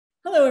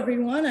Hello,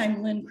 everyone.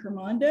 I'm Lynn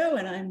Cremondo,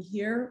 and I'm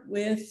here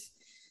with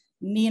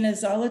Nina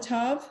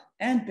Zolotow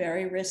and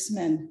Barrie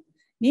Risman.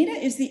 Nina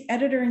is the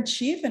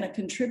editor-in-chief and a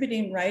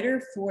contributing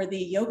writer for the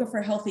Yoga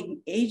for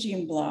Healthy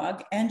Aging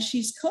blog, and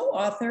she's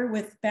co-author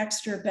with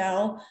Baxter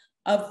Bell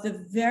of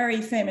the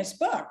very famous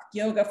book,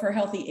 Yoga for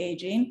Healthy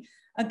Aging,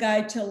 a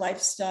guide to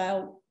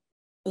lifelong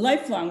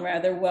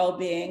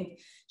well-being.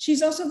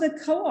 She's also the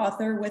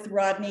co-author with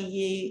Rodney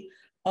Yee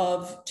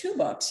of two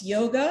books,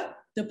 Yoga,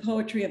 The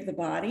Poetry of the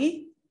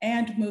Body,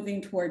 and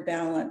Moving Toward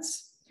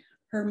Balance.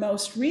 Her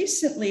most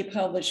recently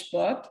published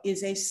book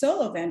is a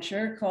solo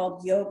venture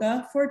called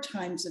Yoga for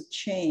Times of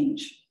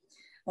Change.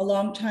 A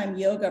longtime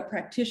yoga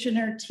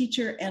practitioner,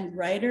 teacher, and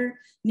writer,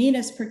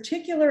 Nina's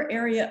particular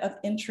area of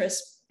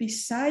interest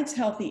besides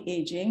healthy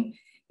aging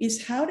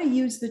is how to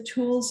use the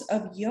tools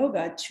of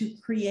yoga to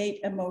create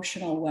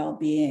emotional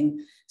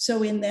well-being.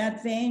 So in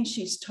that vein,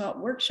 she's taught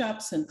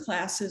workshops and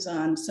classes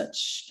on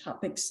such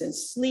topics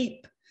as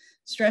sleep,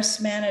 stress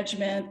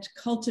management,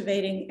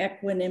 cultivating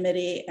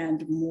equanimity,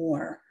 and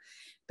more.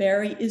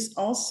 Barrie is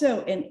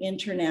also an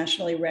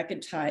internationally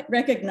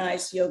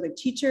recognized yoga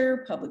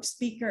teacher, public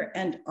speaker,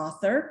 and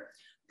author.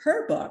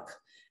 Her book,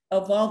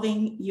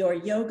 Evolving Your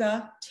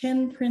Yoga,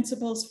 10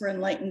 Principles for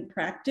Enlightened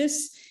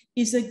Practice,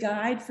 is a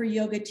guide for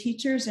yoga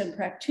teachers and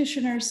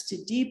practitioners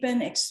to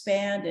deepen,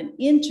 expand, and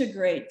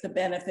integrate the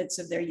benefits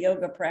of their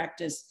yoga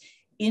practice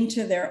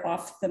into their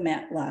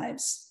off-the-mat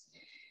lives.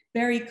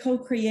 Barrie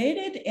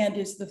co-created and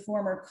is the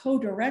former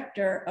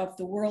co-director of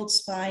the World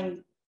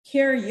Spine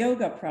Care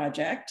Yoga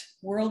Project,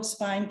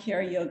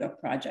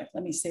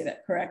 let me say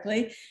that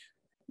correctly.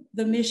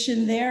 The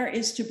mission there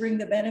is to bring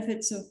the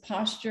benefits of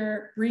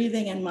posture,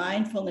 breathing, and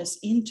mindfulness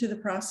into the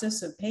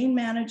process of pain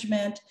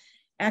management,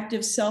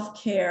 active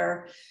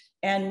self-care,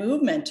 and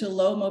movement to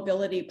low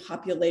mobility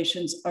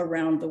populations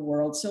around the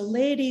world. So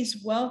ladies,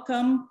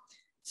 welcome.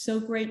 So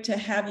great to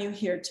have you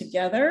here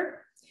together.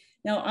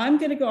 Now I'm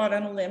going to go out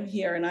on a limb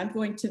here, and I'm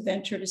going to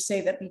venture to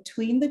say that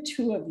between the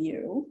two of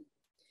you,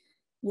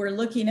 we're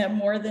looking at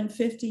more than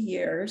 50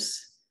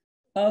 years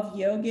of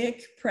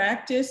yogic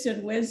practice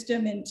and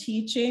wisdom and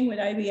teaching. Would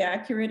I be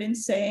accurate in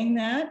saying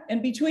that?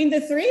 And between the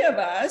three of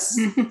us,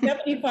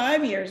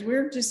 75 years,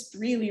 we're just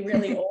really,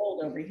 really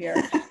old over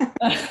here.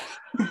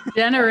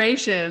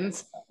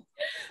 Generations.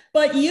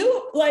 But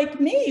you,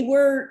 like me,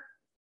 were,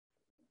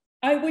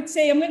 I'm going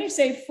to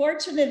say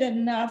fortunate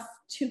enough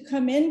to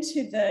come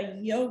into the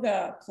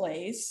yoga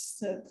place,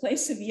 the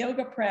place of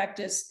yoga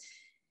practice,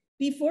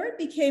 before it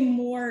became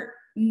more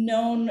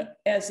known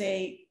as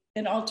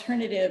an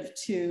alternative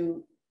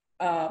to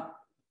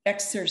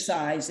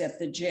exercise at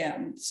the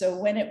gym. So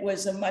when it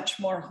was a much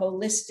more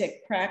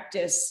holistic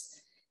practice,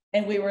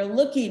 and we were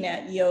looking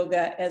at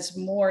yoga as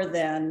more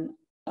than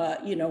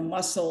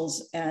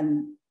muscles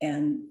and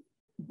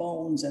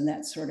bones and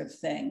that sort of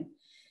thing.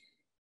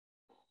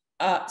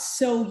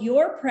 So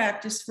your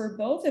practice for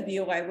both of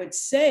you, I would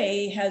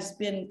say, has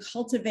been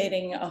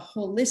cultivating a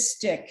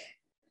holistic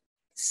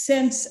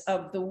sense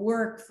of the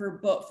work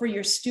for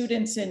your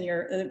students and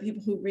the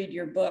people who read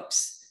your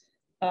books.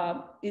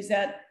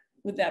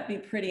 Would that be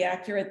pretty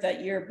accurate,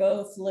 that you're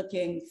both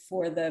looking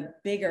for the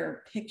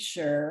bigger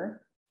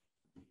picture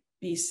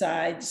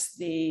besides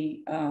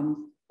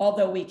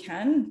although we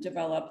can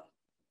develop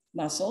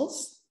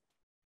muscles,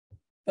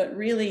 but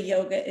really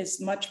yoga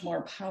is much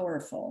more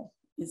powerful.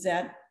 Is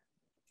that?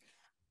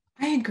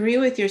 I agree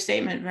with your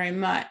statement very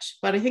much,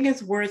 but I think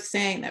it's worth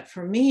saying that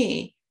for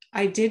me,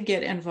 I did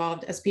get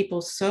involved, as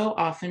people so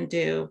often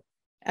do,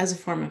 as a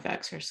form of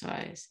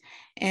exercise.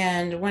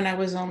 And when I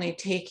was only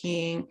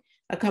taking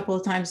a couple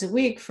of times a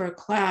week for a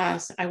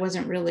class, I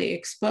wasn't really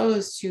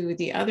exposed to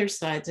the other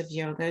sides of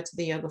yoga, to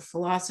the yoga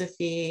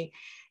philosophy,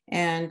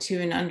 and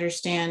to an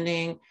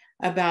understanding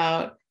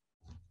about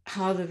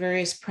how the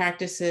various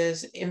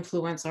practices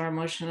influence our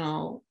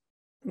emotional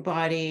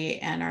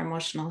body and our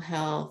emotional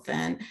health,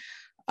 and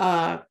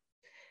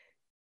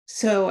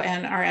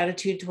and our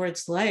attitude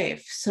towards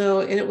life.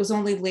 So it was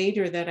only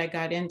later that I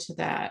got into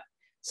that.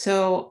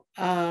 So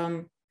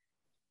I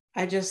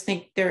just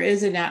think there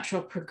is a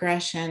natural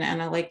progression,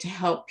 and I like to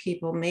help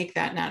people make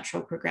that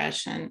natural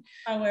progression.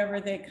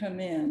 However they come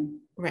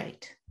in.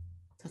 Right.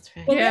 That's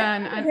right. Well, yeah,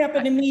 that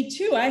happened to me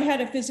too. I had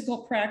a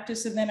physical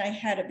practice, and then I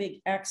had a big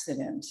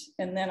accident.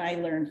 And then I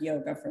learned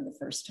yoga for the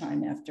first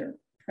time after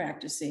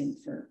practicing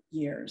for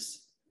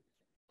years.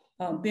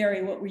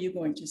 Barrie, what were you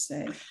going to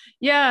say?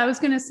 Yeah, I was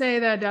going to say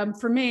that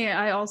for me,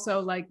 I also,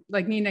 like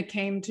Nina,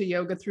 came to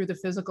yoga through the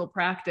physical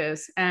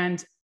practice.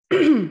 And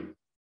in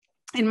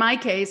my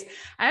case,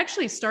 I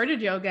actually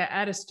started yoga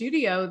at a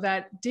studio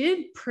that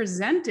did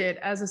present it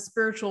as a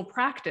spiritual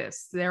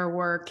practice. There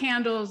were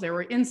candles, there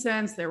were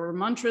incense, there were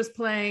mantras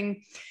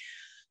playing.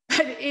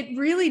 But it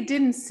really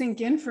didn't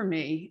sink in for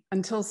me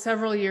until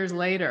several years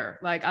later.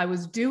 Like, I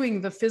was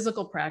doing the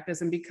physical practice,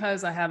 and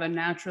because I have a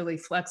naturally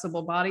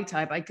flexible body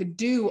type, I could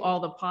do all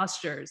the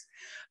postures.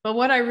 But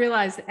what I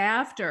realized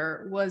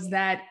after was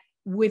that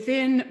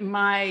within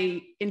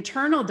my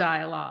internal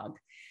dialogue,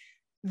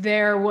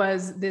 there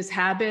was this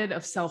habit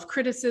of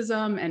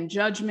self-criticism and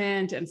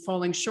judgment and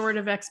falling short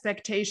of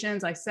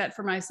expectations I set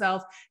for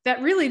myself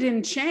that really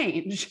didn't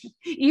change,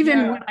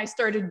 even when I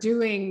started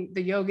doing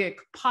the yogic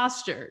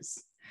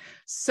postures.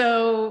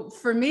 So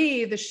for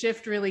me, the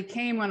shift really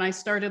came when I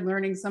started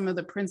learning some of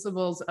the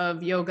principles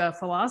of yoga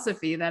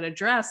philosophy that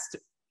addressed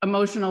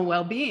emotional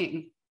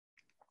well-being,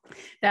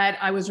 that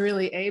I was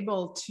really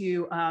able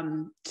to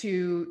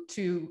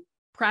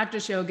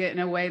practice yoga in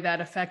a way that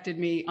affected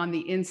me on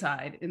the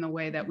inside, in the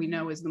way that we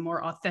know is the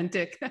more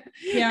authentic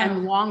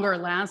and longer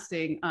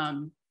lasting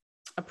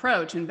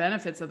approach and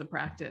benefits of the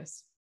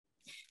practice.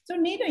 So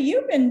Nina,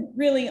 you've been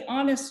really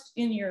honest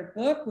in your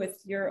book with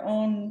your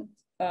own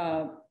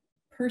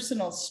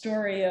personal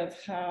story of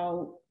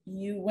how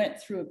you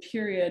went through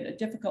a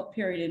difficult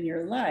period in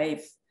your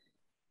life,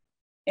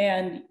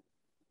 and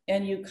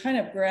you kind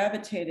of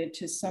gravitated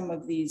to some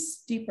of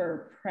these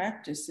deeper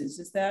practices.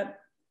 Is that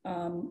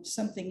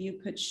something you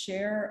could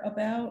share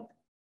about?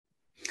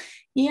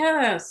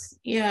 Yes.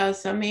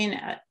 I mean,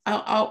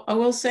 I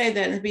will say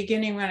that in the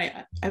beginning, when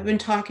I've been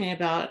talking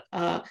about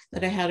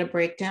that I had a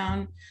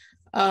breakdown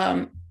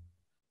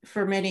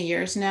for many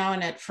years now,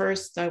 and at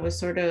first I was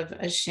sort of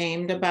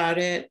ashamed about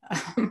it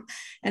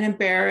and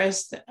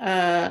embarrassed.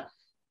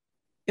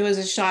 It was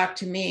a shock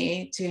to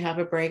me to have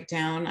a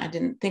breakdown. I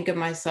didn't think of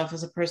myself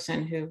as a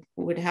person who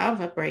would have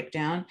a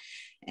breakdown.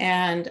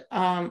 And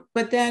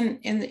but then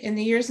in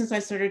the years since I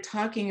started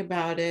talking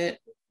about it,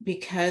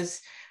 because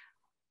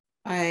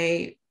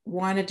I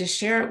wanted to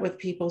share it with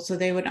people so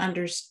they would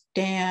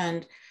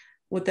understand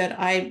what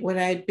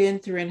I'd been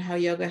through and how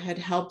yoga had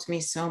helped me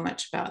so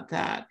much about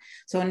that.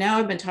 So now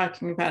I've been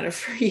talking about it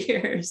for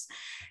years,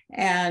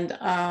 and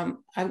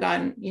I've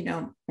gotten,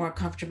 more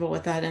comfortable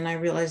with that, and I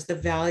realized the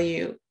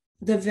value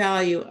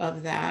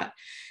of that.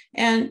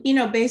 And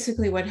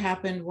basically what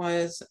happened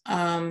was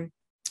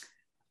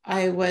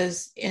I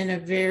was in a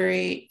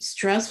very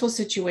stressful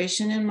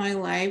situation in my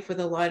life with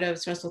a lot of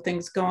stressful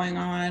things going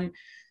on.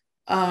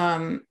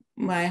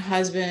 My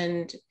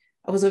husband,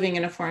 I was living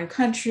in a foreign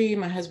country.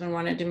 My husband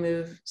wanted to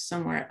move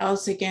somewhere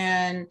else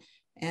again,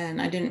 and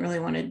I didn't really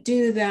want to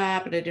do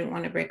that, but I didn't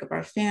want to break up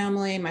our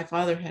family. My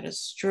father had a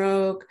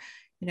stroke.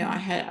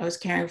 I was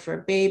caring for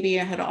a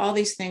baby. I had all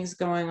these things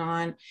going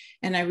on,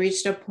 and I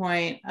reached a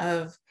point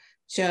of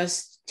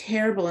just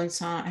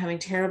having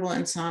terrible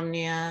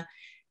insomnia,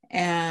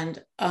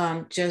 and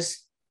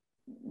just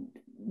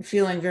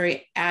feeling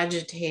very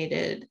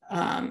agitated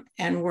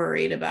and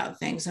worried about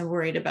things and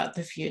worried about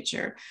the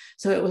future.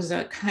 So it was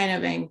a kind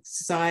of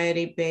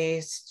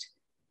anxiety-based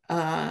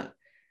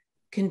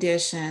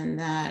condition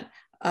that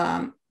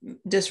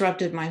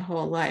disrupted my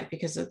whole life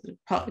because of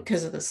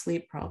the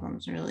sleep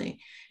problems, really.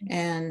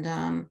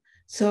 And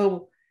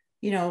so,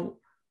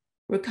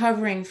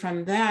 recovering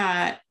from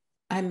that,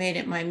 I made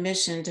it my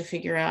mission to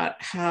figure out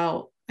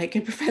how I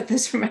could prevent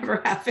this from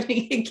ever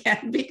happening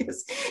again,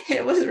 because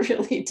it was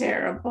really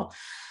terrible.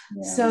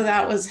 Yeah. So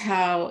that was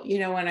how,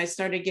 when I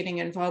started getting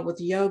involved with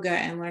yoga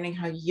and learning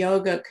how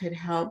yoga could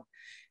help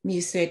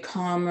me stay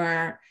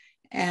calmer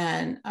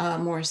and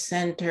more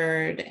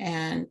centered,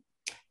 and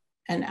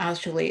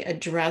actually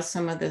address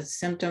some of the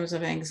symptoms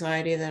of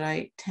anxiety that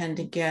I tend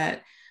to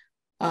get,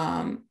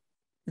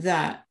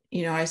 that,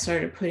 I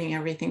started putting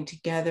everything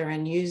together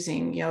and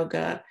using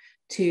yoga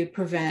to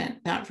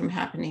prevent that from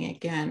happening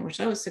again, which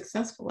I was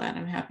successful at,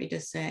 I'm happy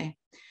to say.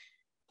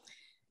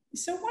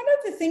 So one of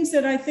the things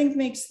that I think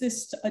makes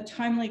this a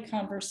timely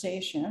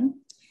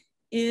conversation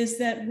is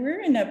that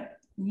we're in a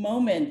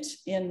moment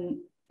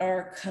in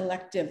our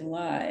collective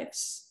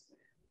lives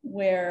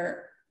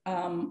where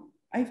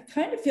I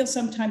kind of feel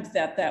sometimes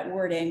that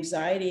word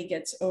anxiety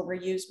gets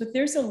overused, but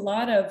there's a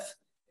lot of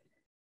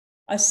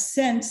a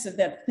sense of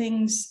that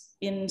things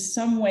in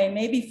some way,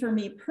 maybe for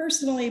me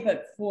personally,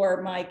 but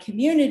for my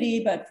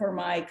community, but for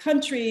my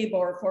country,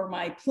 or for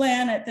my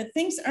planet, that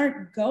things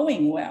aren't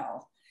going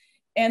well.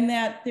 And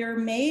that there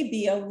may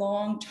be a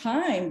long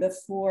time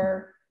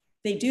before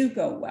they do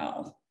go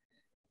well.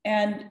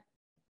 And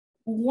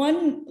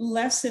one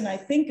lesson I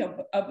think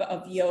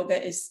of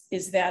yoga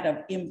is that of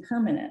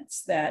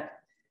impermanence, that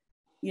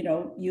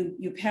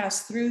you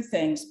pass through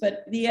things.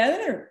 But the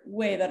other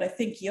way that I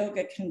think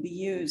yoga can be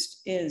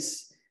used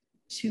is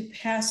to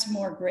pass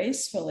more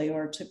gracefully,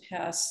 or to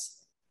pass,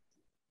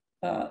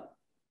 to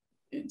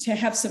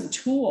have some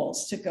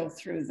tools to go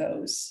through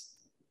those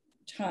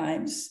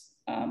times.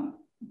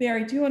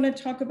 Barrie, do you want to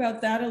talk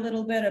about that a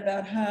little bit,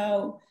 about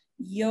how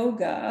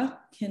yoga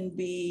can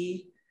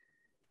be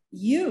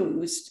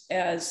used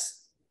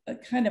as a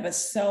kind of a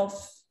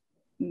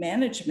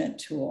self-management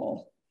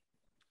tool?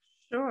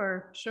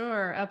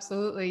 Sure,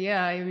 absolutely.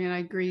 Yeah, I mean, I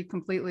agree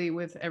completely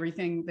with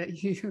everything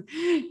that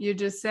you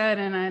just said,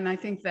 and I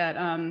think that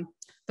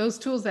those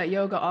tools that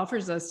yoga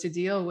offers us to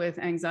deal with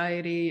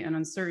anxiety and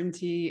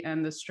uncertainty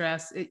and the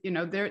stress,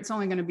 it's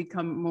only going to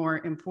become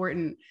more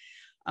important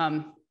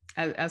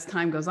as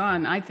time goes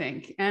on, I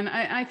think. And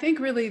I think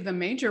really the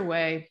major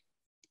way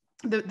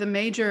that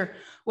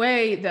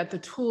the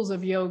tools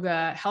of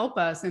yoga help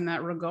us in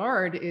that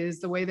regard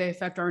is the way they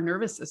affect our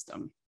nervous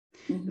system.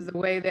 Mhm. The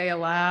way they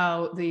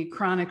allow the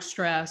chronic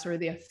stress or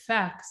the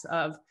effects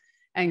of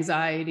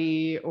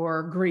anxiety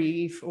or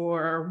grief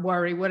or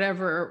worry,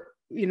 whatever,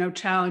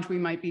 challenge we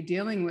might be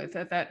dealing with,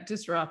 that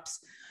disrupts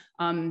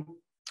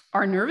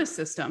our nervous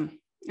system.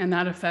 And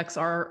that affects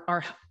our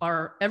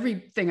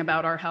everything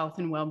about our health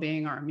and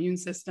well-being, our immune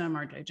system,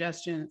 our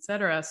digestion, et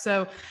cetera.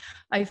 So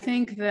I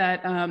think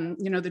that,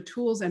 the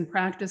tools and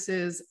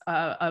practices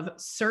of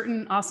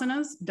certain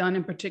asanas done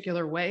in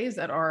particular ways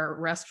that are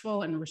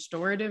restful and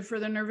restorative for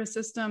the nervous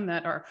system,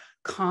 that are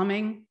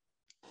calming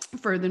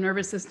for the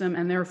nervous system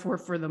and therefore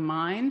for the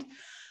mind,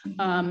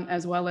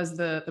 as well as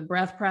the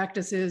breath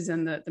practices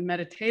and the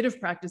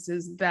meditative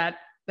practices that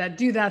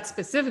do that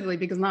specifically,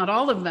 because not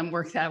all of them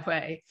work that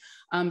way.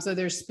 So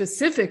there's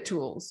specific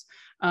tools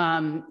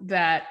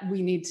that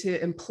we need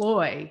to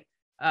employ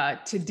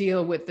to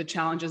deal with the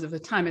challenges of the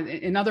time.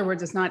 In other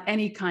words, it's not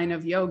any kind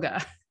of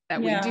yoga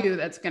that we do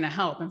that's going to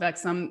help. In fact,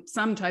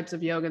 some types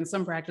of yoga and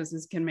some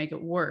practices can make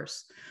it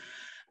worse.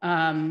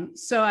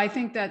 So I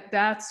think that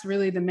that's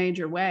really the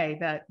major way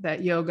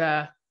that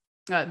yoga,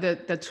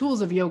 the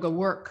tools of yoga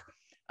work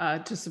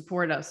to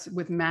support us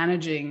with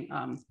managing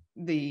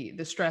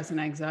the stress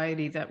and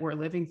anxiety that we're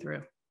living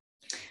through.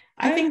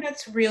 I think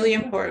that's really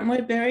important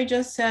what Barrie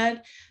just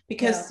said,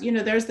 because,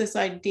 there's this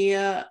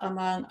idea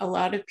among a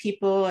lot of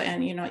people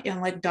and,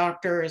 like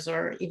doctors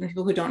or even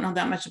people who don't know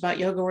that much about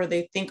yoga, where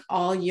they think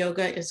all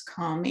yoga is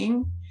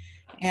calming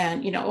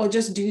and, we'll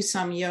just do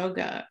some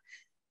yoga.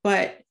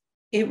 But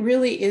it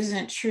really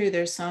isn't true.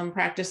 There's some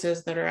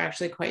practices that are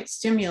actually quite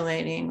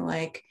stimulating,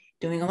 like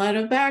doing a lot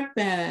of back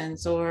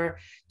bends or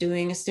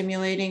doing a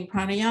stimulating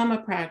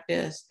pranayama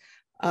practice,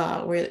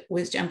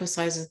 which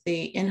emphasizes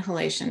the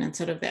inhalation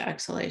instead of the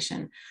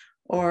exhalation,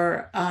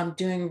 or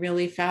doing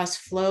really fast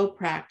flow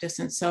practice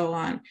and so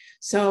on.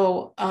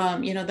 So,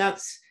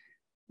 that's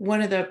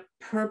one of the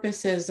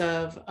purposes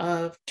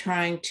of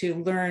trying to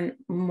learn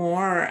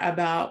more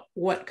about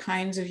what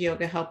kinds of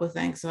yoga help with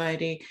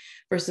anxiety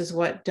versus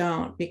what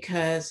don't,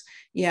 because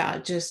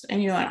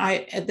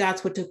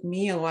that's what took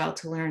me a while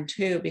to learn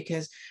too,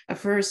 because at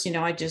first,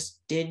 I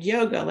just did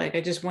yoga. Like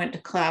I just went to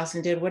class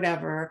and did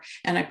whatever,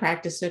 and I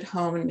practiced at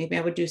home, and maybe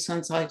I would do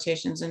sun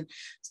salutations, and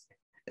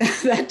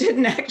that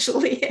didn't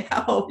actually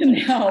help.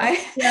 No. I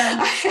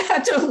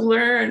had to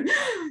learn,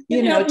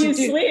 to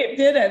sleep,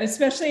 did it?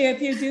 Especially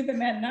if you do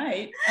them at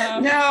night.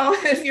 No,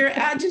 if you're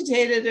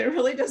agitated, it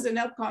really doesn't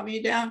help calm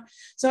you down.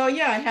 So I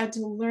had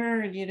to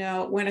learn,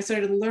 when I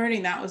started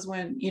learning, that was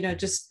when,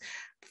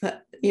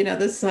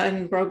 the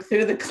sun broke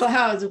through the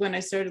clouds, when I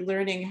started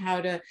learning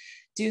how to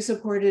do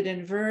supported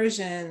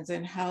inversions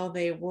and how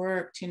they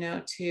work,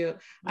 to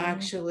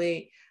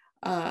actually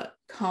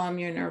calm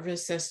your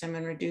nervous system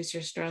and reduce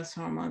your stress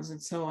hormones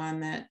and so on,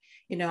 that,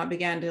 I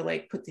began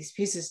to put these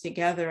pieces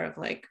together of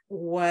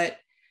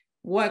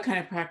what kind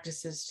of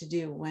practices to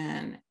do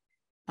when,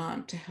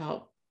 to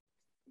help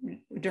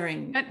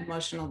during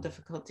emotional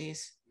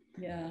difficulties.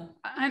 Yeah.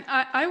 And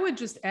I would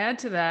just add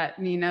to that,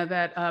 Nina,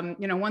 that,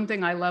 one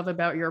thing I love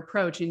about your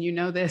approach, and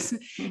this,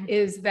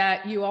 is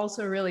that you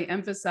also really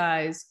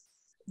emphasize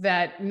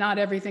that not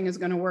everything is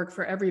going to work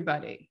for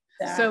everybody.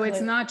 Exactly. So it's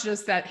not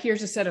just that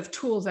here's a set of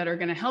tools that are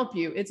going to help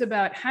you. It's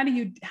about how do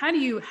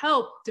you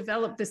help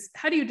develop this?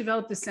 How do you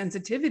develop the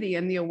sensitivity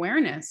and the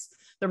awareness,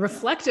 the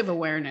reflective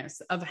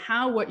awareness of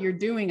how what you're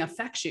doing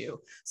affects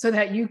you, so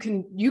that you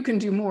can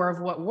do more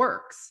of what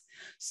works.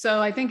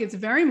 So I think it's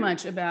very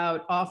much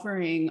about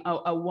offering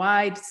a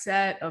wide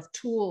set of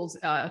tools,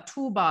 a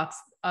toolbox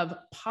of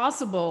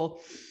possible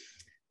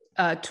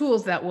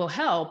tools that will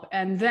help,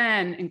 and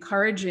then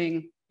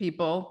encouraging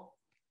people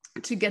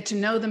to get to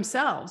know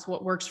themselves,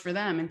 what works for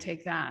them, and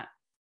take that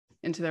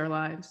into their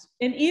lives.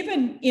 And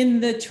even in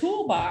the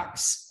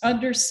toolbox,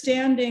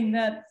 understanding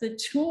that the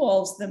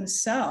tools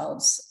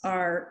themselves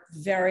are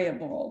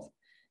variable.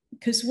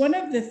 Because one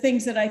of the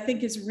things that I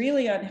think is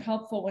really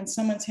unhelpful when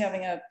someone's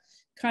having a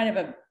kind of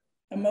a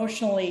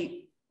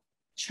emotionally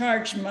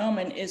charged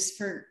moment is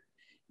for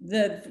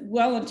the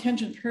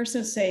well-intentioned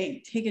person to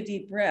say, take a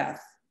deep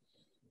breath.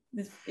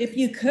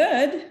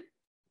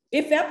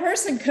 If that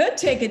person could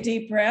take a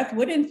deep breath,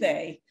 wouldn't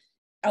they?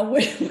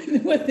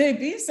 Would they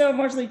be so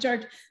emotionally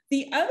charged?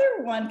 The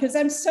other one, because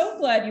I'm so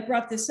glad you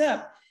brought this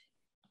up,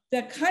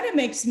 that kind of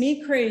makes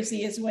me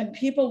crazy is when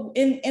people,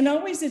 and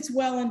always it's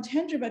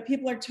well-intentioned, but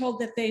people are told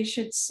that they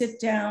should sit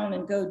down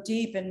and go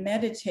deep and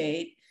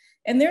meditate.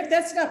 And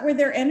that's not where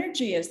their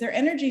energy is. Their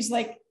energy is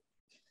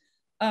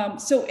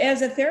so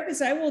as a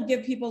therapist, I will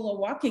give people a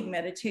walking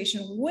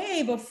meditation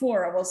way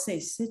before I will say,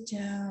 sit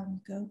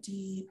down, go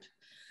deep.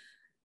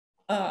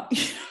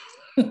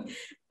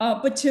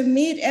 But to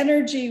meet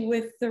energy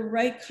with the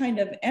right kind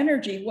of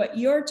energy, what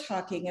you're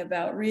talking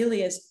about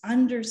really is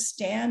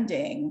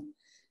understanding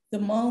the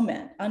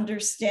moment,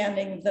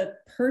 understanding the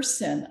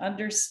person,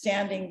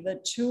 understanding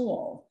the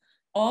tool,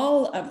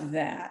 all of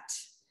that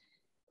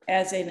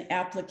as an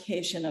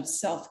application of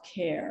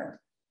self-care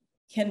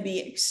can be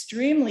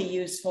extremely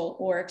useful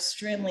or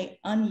extremely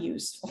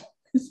unuseful,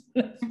 is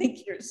what I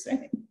think you're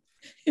saying.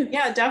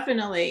 Yeah,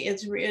 definitely.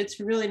 It's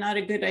really not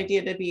a good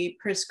idea to be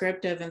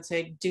prescriptive and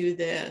say, do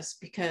this,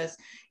 because,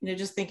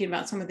 just thinking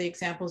about some of the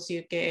examples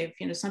you gave,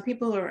 some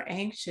people who are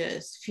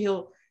anxious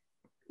feel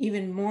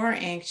even more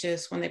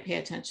anxious when they pay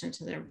attention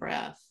to their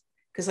breath.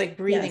 Because like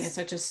breathing is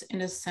such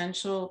an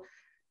essential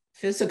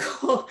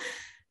physical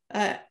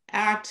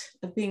act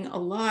of being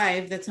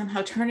alive, that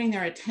somehow turning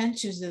their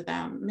attention to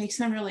them makes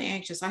them really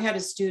anxious. I had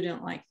a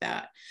student like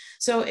that.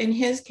 So in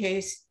his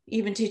case,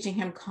 even teaching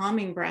him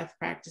calming breath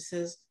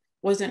practices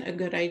wasn't a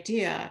good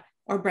idea,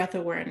 or breath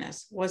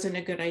awareness wasn't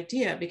a good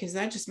idea, because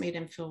that just made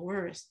him feel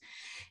worse.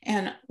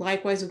 And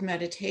likewise with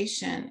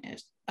meditation,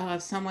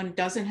 if someone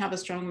doesn't have a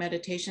strong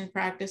meditation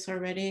practice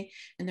already,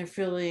 and they're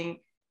feeling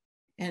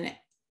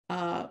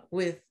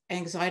with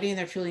anxiety, and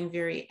they're feeling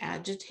very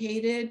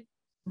agitated,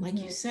 like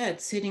you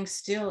said, sitting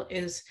still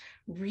is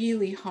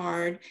really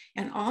hard.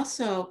 And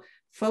also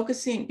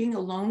being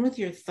alone with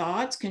your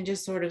thoughts can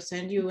just sort of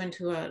send you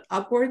into an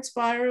upward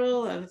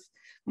spiral of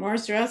more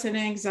stress and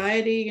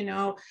anxiety,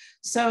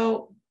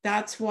 So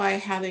that's why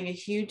having a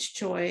huge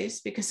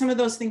choice, because some of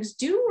those things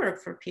do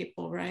work for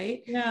people,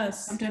 right?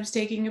 Yes. Sometimes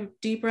taking a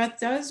deep breath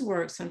does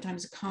work.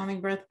 Sometimes a calming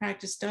breath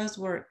practice does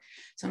work.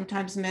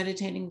 Sometimes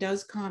meditating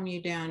does calm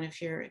you down,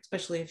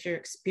 especially if you're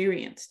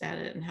experienced at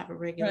it and have a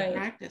regular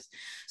practice.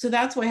 So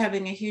that's why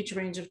having a huge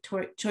range of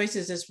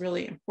choices is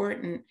really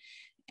important.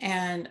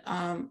 And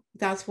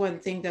that's one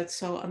thing that's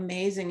so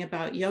amazing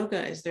about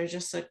yoga, is there's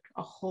just a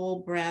whole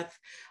breadth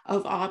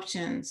of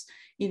options,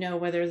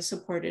 whether the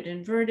supported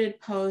inverted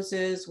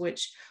poses,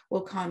 which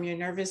will calm your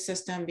nervous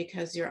system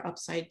because you're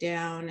upside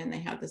down and they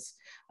have this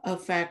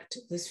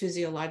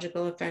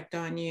physiological effect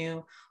on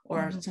you,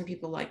 or some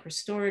people like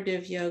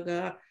restorative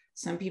yoga.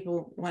 Some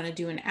people want to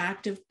do an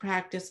active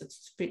practice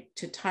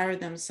to tire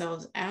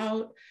themselves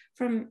out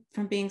from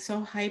being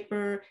so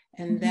hyper,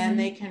 and then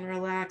they can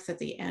relax at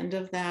the end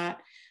of that.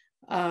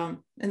 And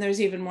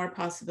there's even more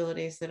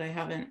possibilities that I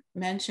haven't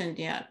mentioned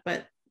yet,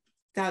 but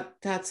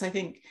that's I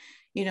think,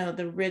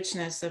 the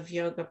richness of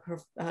yoga.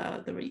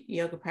 The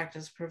yoga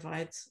practice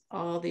provides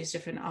all these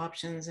different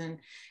options, and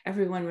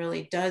everyone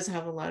really does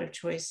have a lot of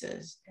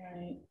choices,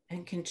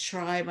 and can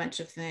try a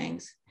bunch of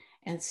things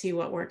and see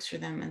what works for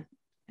them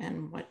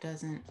and what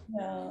doesn't.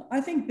 Yeah, I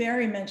think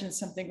Barrie mentioned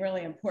something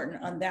really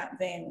important on that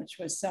vein, which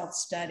was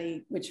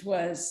self-study, which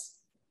was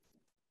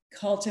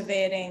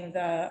cultivating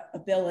the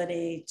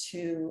ability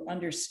to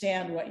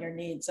understand what your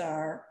needs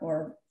are,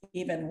 or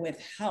even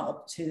with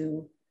help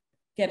to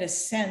get a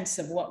sense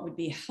of what would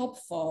be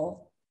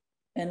helpful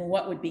and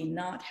what would be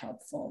not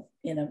helpful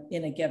in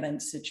a given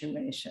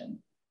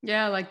situation.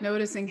 Yeah, like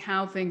noticing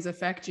how things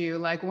affect you.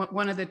 Like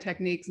one of the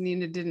techniques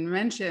Nina didn't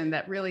mention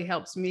that really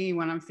helps me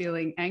when I'm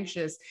feeling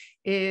anxious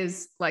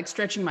is like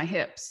stretching my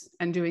hips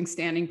and doing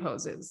standing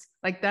poses.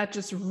 Like that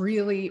just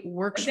really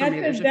works for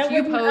me. There's a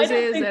few poses. I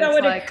don't think that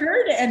would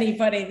occur to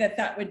anybody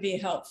that would be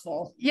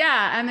helpful.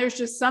 Yeah, and there's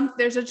just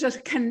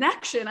a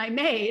connection I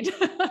made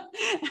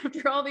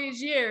after all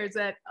these years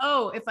that,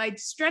 if I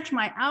stretch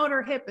my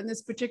outer hip in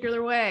this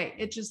particular way,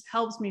 it just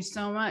helps me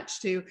so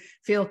much to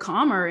feel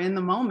calmer in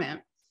the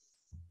moment.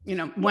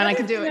 When I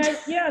can do it.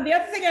 The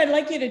other thing I'd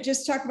like you to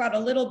just talk about a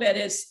little bit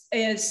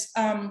is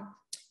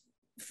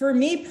for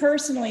me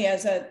personally,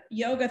 as a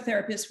yoga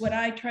therapist, what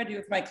I try to do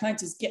with my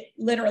clients is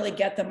literally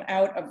get them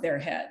out of their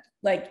head,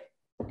 like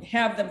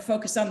have them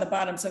focus on the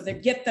bottom, so they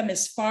get them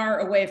as far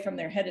away from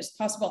their head as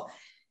possible.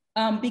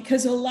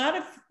 Because a lot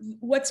of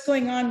what's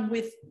going on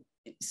with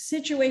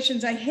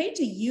situations, I hate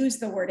to use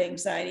the word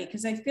anxiety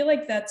because I feel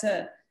like that's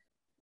a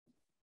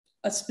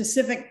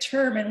specific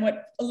term, and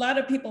what a lot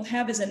of people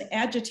have is an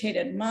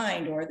agitated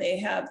mind, or they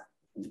have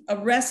a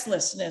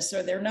restlessness,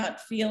 or they're not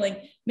feeling,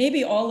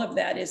 maybe all of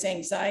that is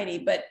anxiety,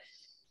 but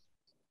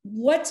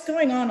what's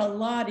going on a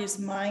lot is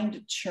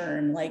mind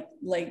churn,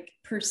 like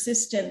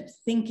persistent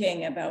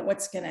thinking about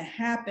what's going to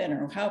happen,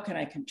 or how can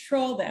I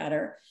control that,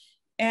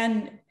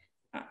 and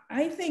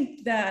I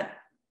think that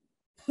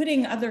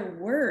putting other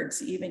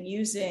words, even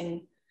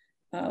using,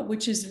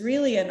 which is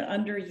really an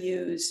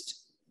underused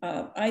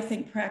I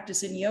think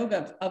practice in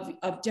yoga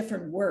of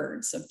different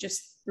words, of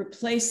just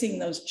replacing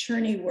those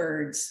churny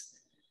words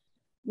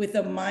with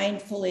a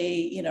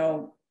mindfully,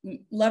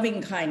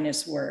 loving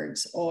kindness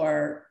words,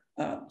 or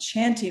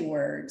chanty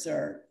words,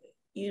 or,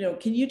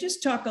 can you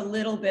just talk a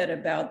little bit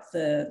about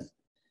the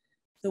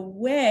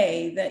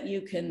way that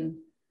you can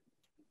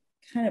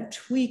kind of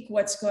tweak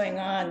what's going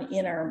on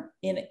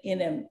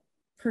in a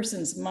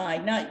person's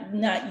mind,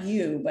 not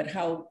you, but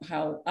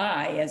how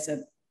I, as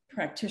a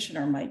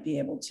practitioner, might be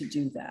able to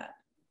do that?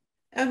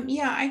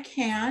 Yeah, I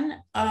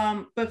can.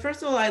 But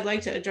first of all, I'd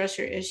like to address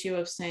your issue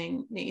of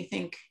saying that you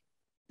think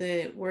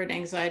the word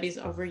anxiety is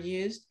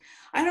overused.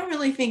 I don't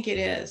really think it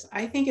is.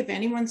 I think if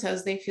anyone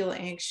says they feel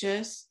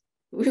anxious,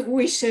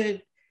 we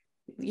should,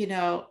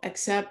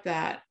 accept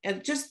that.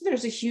 And just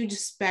there's a huge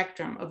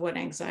spectrum of what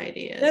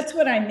anxiety is. That's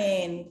what I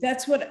mean.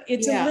 That's what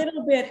it's a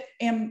little bit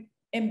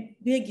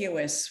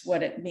ambiguous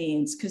what it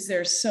means, because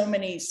there's so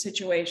many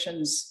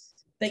situations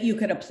that you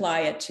could apply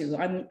it to.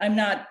 I'm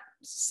not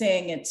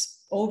saying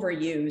it's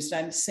overused.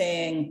 I'm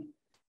saying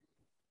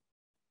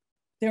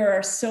there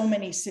are so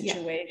many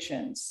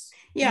situations.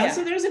 Yeah.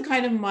 So there's a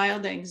kind of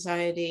mild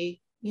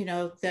anxiety,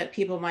 that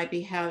people might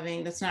be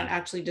having that's not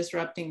actually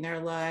disrupting their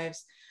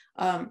lives.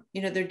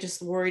 They're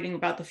just worrying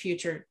about the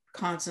future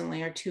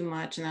constantly or too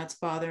much, and that's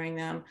bothering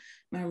them.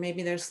 Or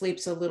maybe their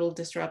sleep's a little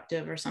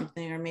disruptive or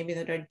something, or maybe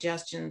their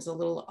digestion's a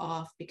little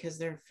off because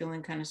they're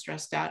feeling kind of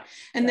stressed out.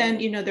 And then,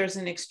 there's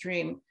an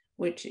extreme,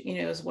 which,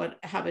 is what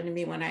happened to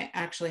me when I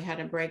actually had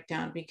a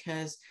breakdown,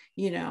 because,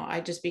 I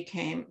just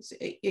became,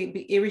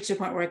 it reached a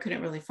point where I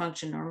couldn't really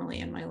function normally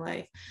in my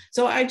life.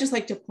 So I just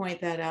like to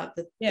point that out,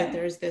 that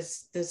there's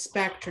this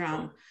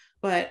spectrum,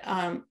 but,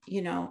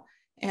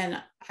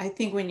 and I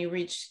think when you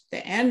reach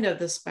the end of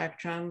the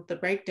spectrum, the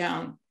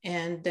breakdown,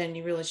 and then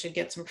you really should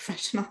get some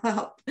professional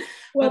help.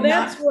 Well,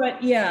 that's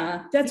what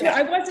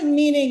I wasn't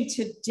meaning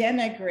to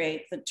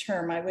denigrate the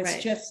term. I was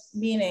just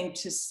meaning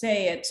to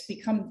say it's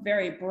become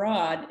very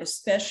broad,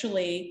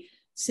 especially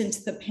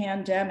since the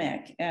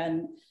pandemic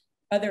and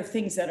other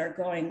things that are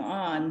going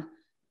on.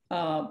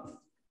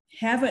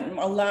 Haven't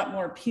a lot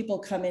more people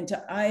come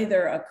into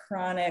either a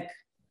chronic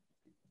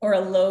or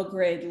a low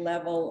grade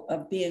level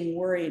of being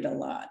worried a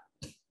lot.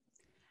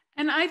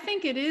 And I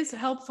think it is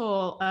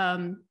helpful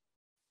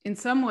in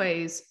some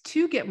ways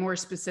to get more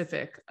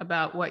specific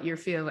about what you're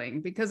feeling,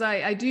 because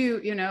I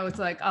do, it's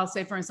like, I'll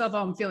say for myself,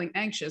 oh, I'm feeling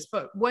anxious,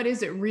 but what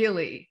is it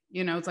really?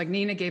 It's like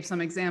Nina gave some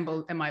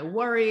example. Am I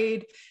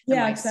worried?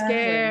 Am I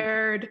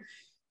scared?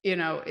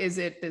 Is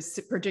it this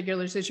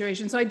particular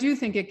situation? So I do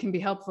think it can be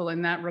helpful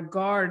in that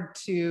regard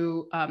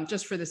to,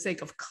 just for the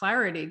sake of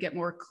clarity, get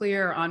more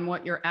clear on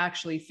what you're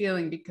actually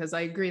feeling, because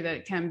I agree that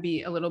it can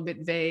be a little bit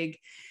vague.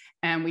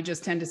 And we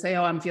just tend to say,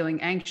 oh, I'm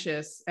feeling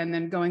anxious. And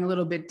then going a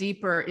little bit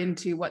deeper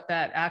into what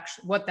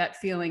that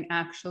feeling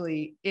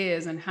actually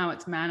is and how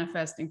it's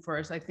manifesting for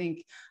us, I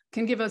think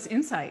can give us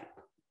insight.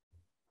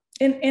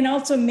 And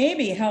also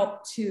maybe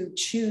help to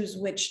choose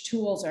which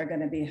tools are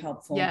going to be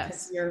helpful.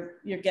 Yes. Because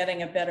you're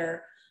getting a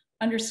better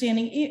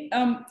understanding.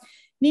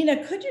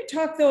 Nina, could you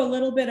talk though a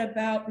little bit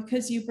about,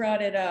 because you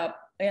brought it up,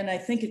 and I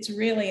think it's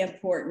really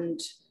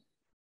important,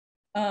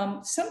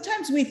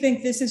 sometimes we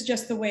think this is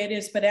just the way it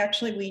is, but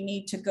actually we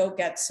need to go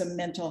get some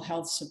mental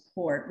health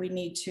support. We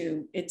need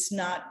to, it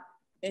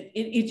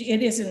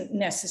isn't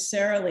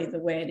necessarily the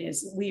way it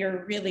is. We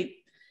are really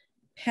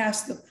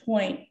past the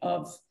point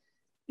of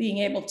being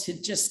able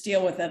to just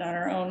deal with it on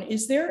our own.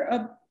 Is there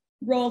a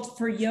role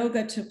for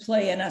yoga to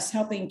play in us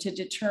helping to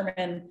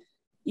determine,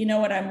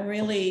 what I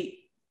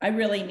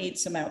really need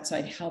some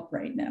outside help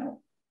right now?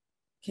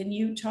 Can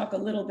you talk a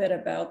little bit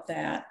about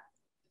that?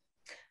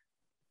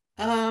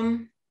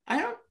 I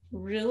don't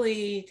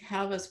really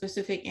have a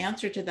specific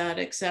answer to that,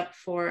 except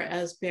for,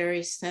 as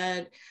Barrie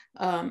said,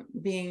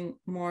 being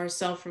more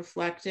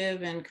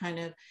self-reflective and kind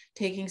of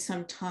taking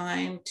some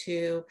time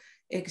to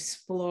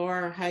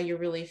explore how you're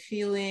really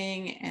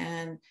feeling,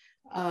 and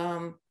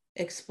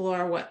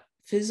explore what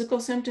physical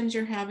symptoms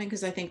you're having,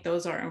 because I think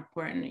those are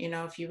important.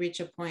 If you reach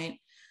a point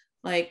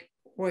like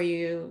where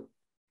you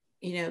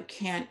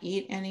can't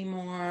eat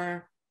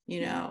anymore,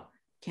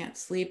 can't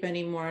sleep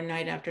anymore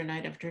night after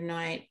night after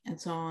night,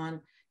 and so on,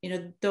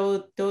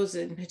 those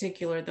in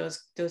particular,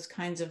 those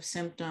kinds of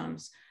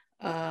symptoms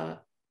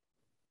are,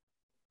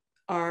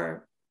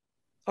 or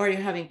you're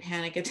having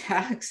panic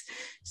attacks.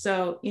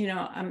 So,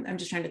 I'm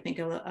just trying to think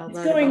of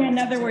it's going, in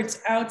other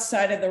words,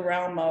 outside of the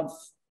realm of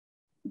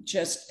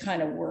just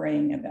kind of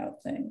worrying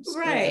about things.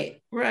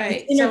 Right.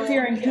 It's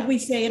interfering, could we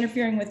say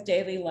interfering with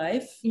daily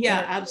life?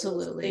 Yeah,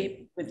 absolutely. With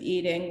sleep, with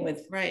eating,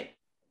 with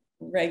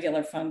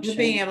regular function. With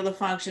being able to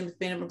function, with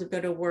being able to go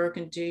to work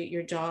and do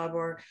your job,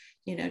 or,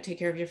 take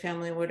care of your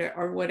family,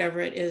 or whatever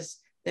it is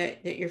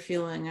that you're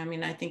feeling. I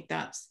mean, I think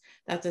that's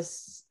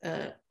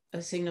a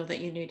signal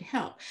that you need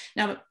help.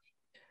 Now,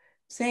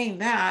 saying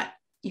that,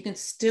 you can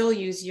still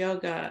use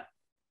yoga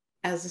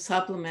as a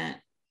supplement,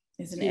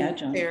 as an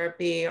adjunct,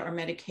 therapy or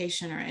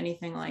medication or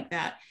anything like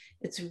that.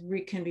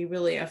 Can be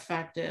really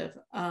effective.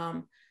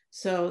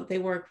 So they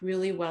work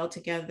really well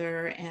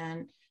together,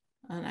 and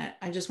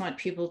I just want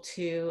people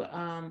to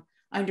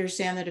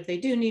understand that if they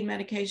do need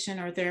medication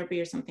or therapy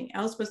or something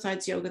else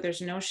besides yoga,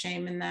 there's no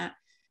shame in that,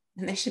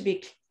 and they should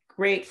be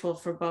grateful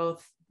for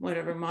both,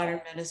 whatever,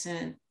 modern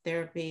medicine,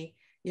 therapy,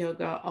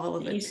 yoga, all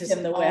of it, because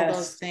all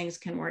those things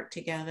can work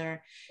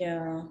together.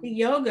 Yeah. The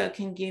yoga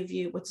can give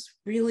you, what's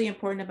really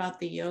important about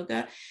the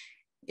yoga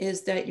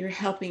is that you're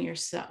helping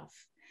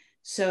yourself.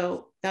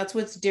 So that's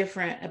what's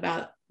different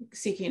about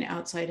seeking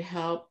outside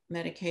help,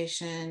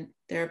 medication,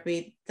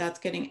 therapy. That's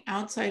getting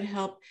outside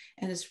help,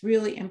 and it's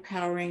really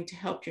empowering to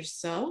help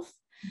yourself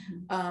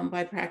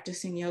by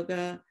practicing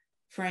yoga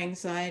for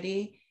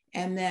anxiety.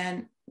 And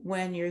then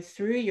when you're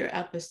through your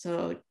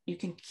episode, you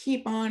can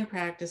keep on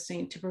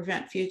practicing to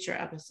prevent future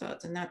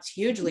episodes. And that's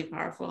hugely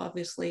powerful.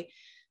 Obviously,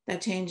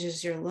 that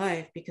changes your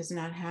life, because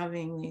not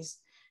having these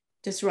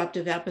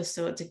disruptive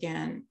episodes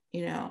again,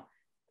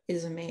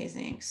 is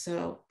amazing.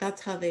 So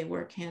that's how they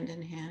work hand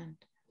in hand.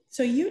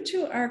 So you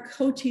two are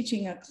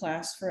co-teaching a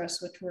class for us,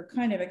 which we're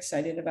kind of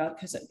excited about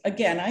because,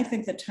 again, I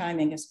think the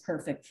timing is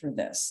perfect for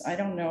this. I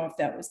don't know if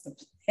that was the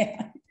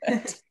plan,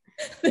 but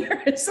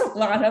there is a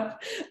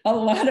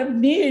lot of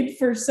need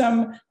for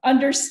some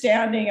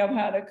understanding of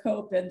how to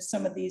cope in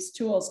some of these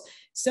tools.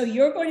 So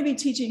you're going to be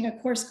teaching a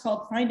course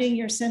called Finding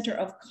Your Center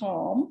of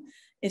Calm,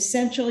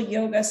 Essential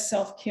Yoga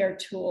Self-Care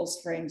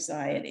Tools for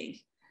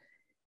Anxiety.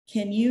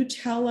 Can you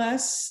tell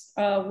us,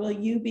 will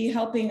you be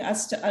helping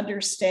us to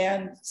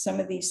understand some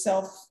of these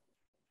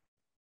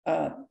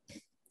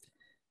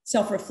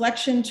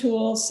self-reflection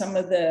tools, some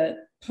of the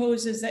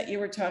poses that you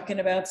were talking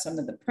about, some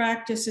of the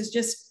practices,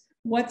 just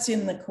what's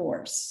in the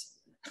course?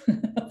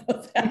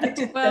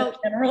 Well,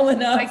 general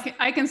enough.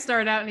 I can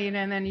start out, Nina,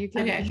 and then you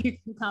can, you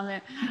can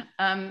comment.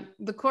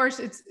 The course,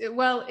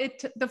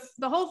 the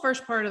whole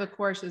first part of the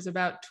course is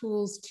about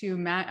tools to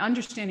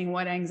understanding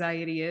what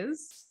anxiety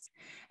is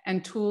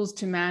and tools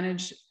to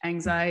manage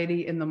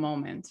anxiety in the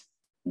moment.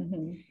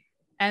 Mm-hmm.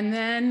 And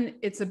then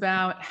it's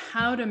about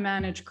how to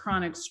manage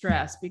chronic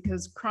stress,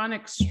 because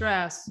chronic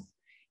stress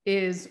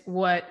is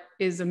what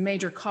is a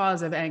major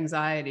cause of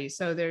anxiety.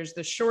 So there's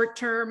the short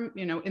term,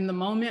 in the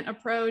moment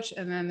approach,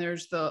 and then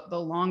there's the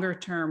longer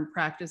term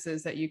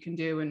practices that you can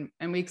do.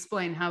 And we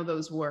explain how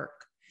those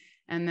work.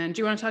 And then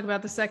do you want to talk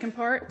about the second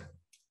part?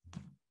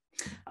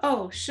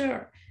 Oh,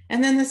 sure.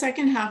 And then the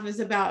second half is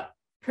about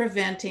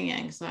preventing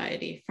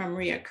anxiety from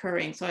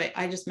reoccurring. So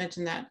I just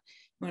mentioned that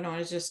when I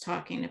was just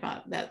talking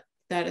about that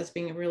as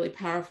being a really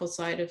powerful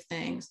side of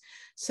things.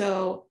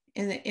 So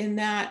in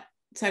that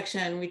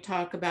section, we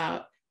talk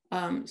about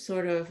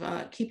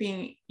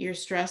keeping your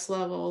stress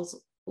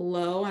levels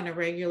low on a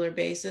regular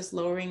basis,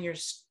 lowering your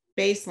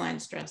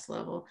baseline stress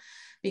level,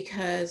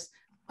 because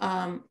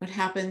what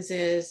happens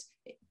is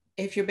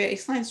if your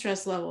baseline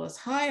stress level is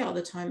high all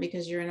the time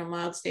because you're in a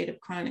mild state of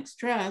chronic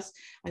stress,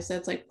 I said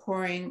it's like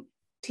pouring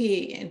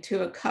tea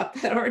into a cup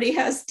that already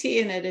has tea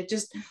in it. It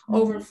just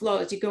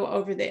overflows. You go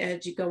over the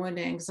edge, you go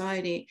into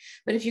anxiety.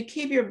 But if you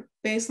keep your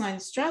baseline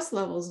stress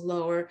levels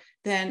lower,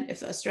 then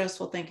if a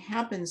stressful thing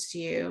happens to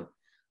you,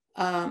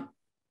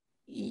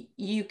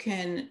 you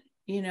can,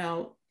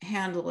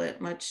 handle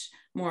it much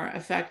more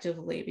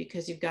effectively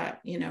because you've got,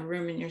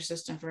 room in your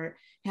system for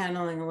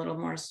handling a little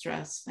more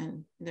stress,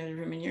 and there's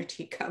room in your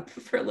teacup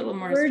for a little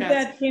more stress. The word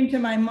that came to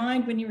my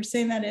mind when you were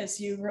saying that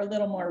is you were a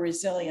little more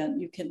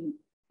resilient.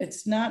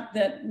 It's not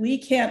that we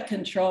can't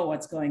control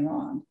what's going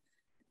on.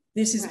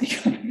 This has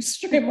become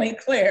extremely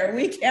clear.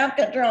 We can't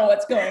control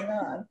what's going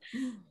on,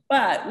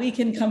 but we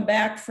can come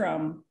back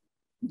from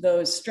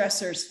those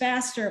stressors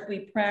faster if we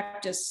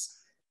practice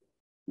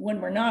when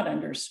we're not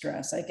under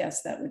stress. I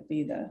guess that would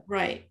be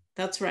right.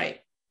 That's right.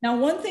 Now,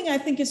 one thing I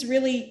think is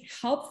really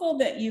helpful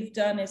that you've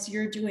done is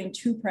you're doing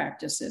two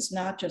practices,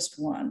 not just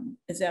one.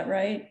 Is that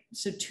right?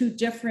 So two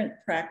different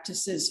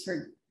practices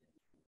for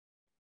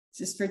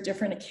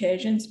different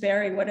occasions.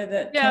 Barrie, what are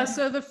the? Yeah,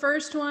 so the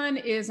first one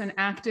is an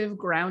active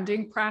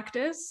grounding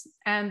practice,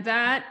 and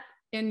that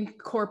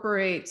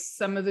incorporates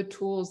some of the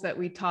tools that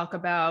we talk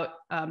about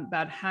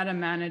how to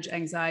manage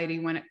anxiety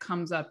when it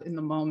comes up in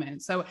the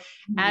moment. So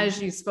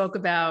as you spoke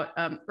about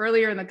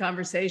earlier in the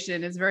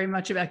conversation, it's very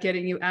much about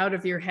getting you out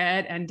of your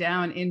head and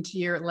down into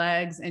your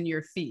legs and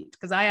your feet.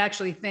 Because I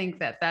actually think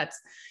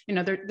that's,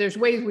 there's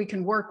ways we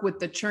can work with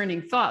the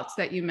churning thoughts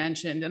that you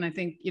mentioned. And I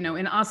think, in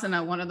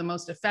asana, one of the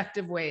most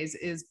effective ways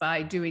is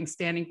by doing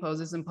standing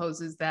poses and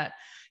poses that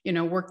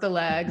work the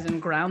legs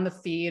and ground the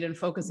feet and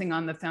focusing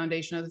on the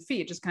foundation of the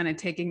feet, just kind of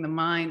taking the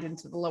mind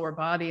into the lower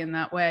body in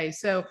that way.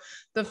 So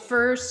the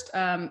first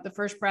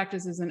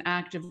practice is an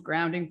active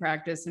grounding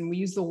practice, and we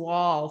use the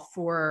wall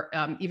for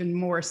even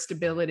more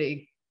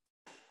stability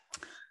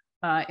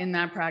in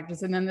that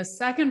practice. And then the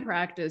second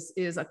practice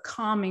is a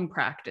calming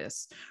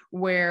practice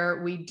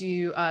where we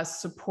do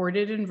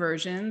supported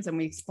inversions, and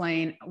we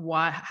explain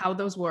how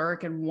those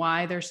work and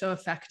why they're so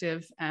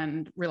effective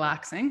and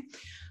relaxing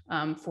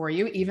for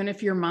you. Even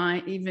if your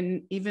mind,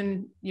 even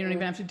you don't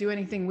even have to do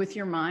anything with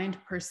your mind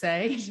per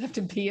se, you just have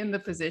to be in the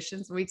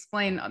position. So we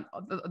explain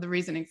the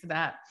reasoning for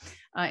that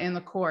in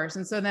the course.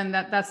 And so then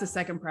that's the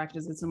second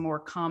practice. It's a more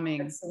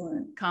calming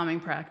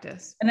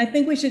practice. And I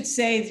think we should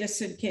say,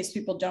 just in case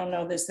people don't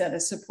know this, that a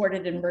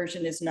supported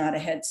inversion is not a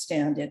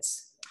headstand.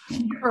 It's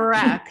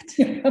correct.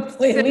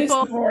 Completely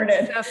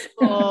supported.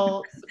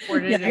 Successful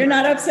supported. Yeah, you're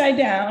not upside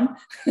down,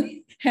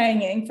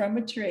 hanging from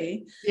a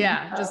tree.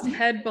 Yeah, just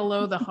head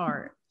below the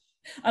heart.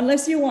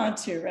 Unless you want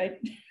to, right?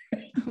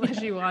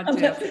 Unless you want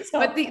to.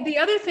 But the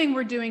other thing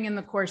we're doing in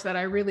the course that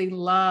I really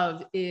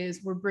love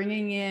is we're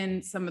bringing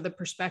in some of the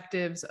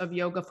perspectives of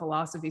yoga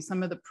philosophy,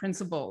 some of the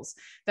principles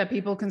that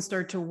people can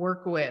start to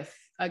work with,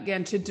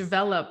 again, to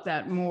develop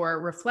that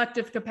more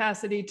reflective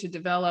capacity, to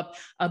develop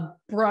a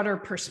broader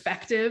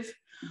perspective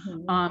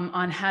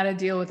on how to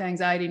deal with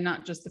anxiety,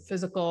 not just the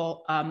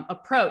physical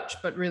approach,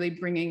 but really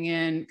bringing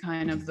in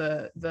kind of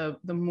the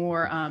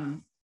more,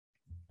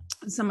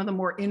 some of the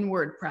more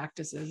inward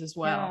practices as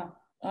well.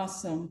 Yeah,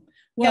 awesome.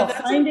 Well,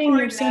 that's finding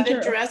your important. That center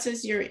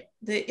addresses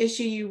the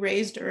issue you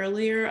raised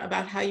earlier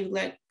about how you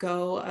let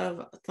go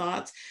of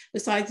thoughts.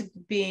 Besides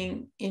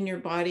being in your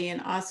body in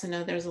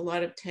asana, there's a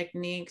lot of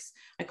techniques.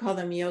 I call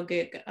them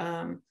yogic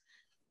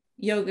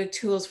yoga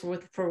tools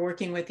for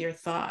working with your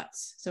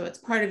thoughts. So it's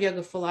part of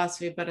yoga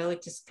philosophy, but I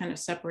like to kind of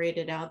separate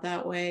it out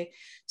that way.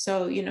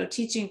 So, you know,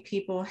 teaching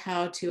people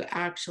how to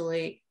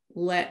actually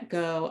let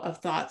go of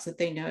thoughts that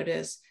they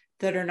notice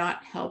that are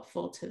not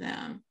helpful to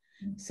them.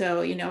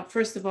 So, you know,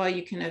 first of all,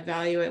 you can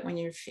evaluate when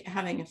you're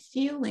having a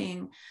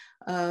feeling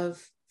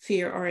of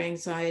fear or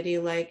anxiety,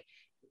 like,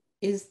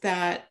 is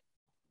that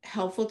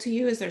helpful to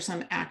you? Is there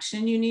some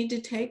action you need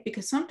to take?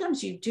 Because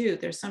sometimes you do.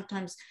 There's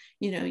sometimes,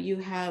 you know, you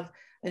have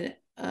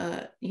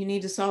you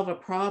need to solve a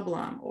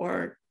problem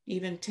or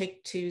even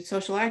take to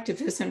social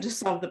activism to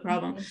solve the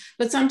problem.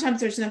 But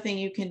sometimes there's nothing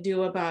you can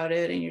do about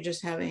it and you're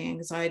just having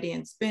anxiety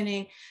and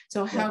spinning.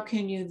 So how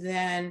can you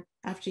then,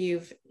 after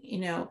you've, you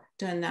know,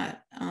 done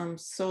that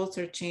soul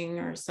searching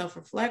or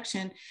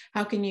self-reflection,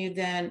 how can you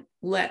then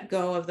let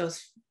go of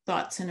those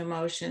thoughts and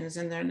emotions?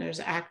 And then there's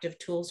active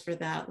tools for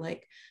that,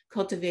 like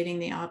cultivating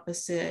the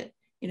opposite,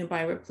 you know,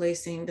 by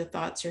replacing the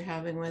thoughts you're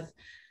having with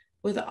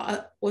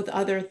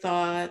other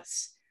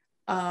thoughts,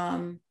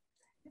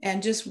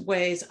 and just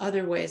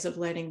other ways of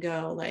letting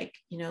go, like,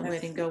 you know,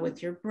 letting go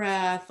with your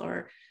breath,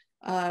 or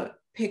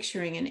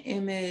picturing an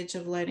image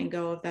of letting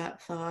go of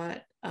that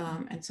thought,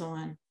 and so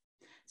on.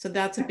 So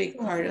that's a big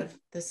part of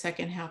the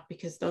second half,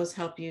 because those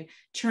help you,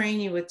 train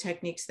you with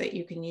techniques that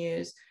you can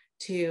use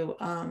to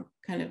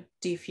kind of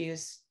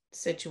defuse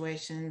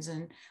situations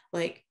and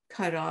like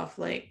cut off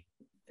like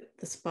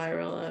the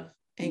spiral of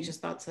anxious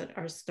thoughts that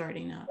are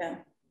starting up. Yeah.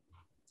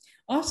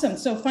 Awesome.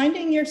 So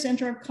finding your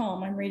center of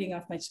calm, I'm reading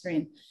off my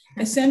screen.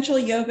 Essential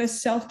yoga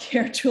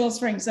self-care tools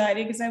for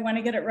anxiety, because I want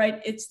to get it right.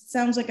 It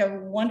sounds like a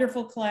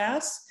wonderful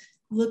class.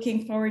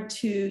 Looking forward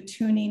to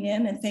tuning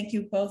in, and thank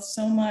you both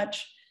so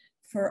much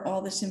for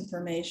all this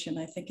information.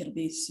 I think it'll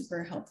be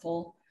super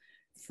helpful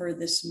for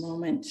this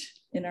moment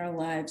in our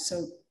lives.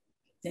 So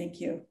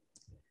thank you.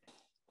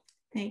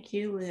 Thank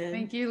you, Lynn.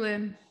 Thank you,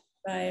 Lynn.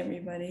 Bye,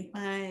 everybody.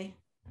 Bye.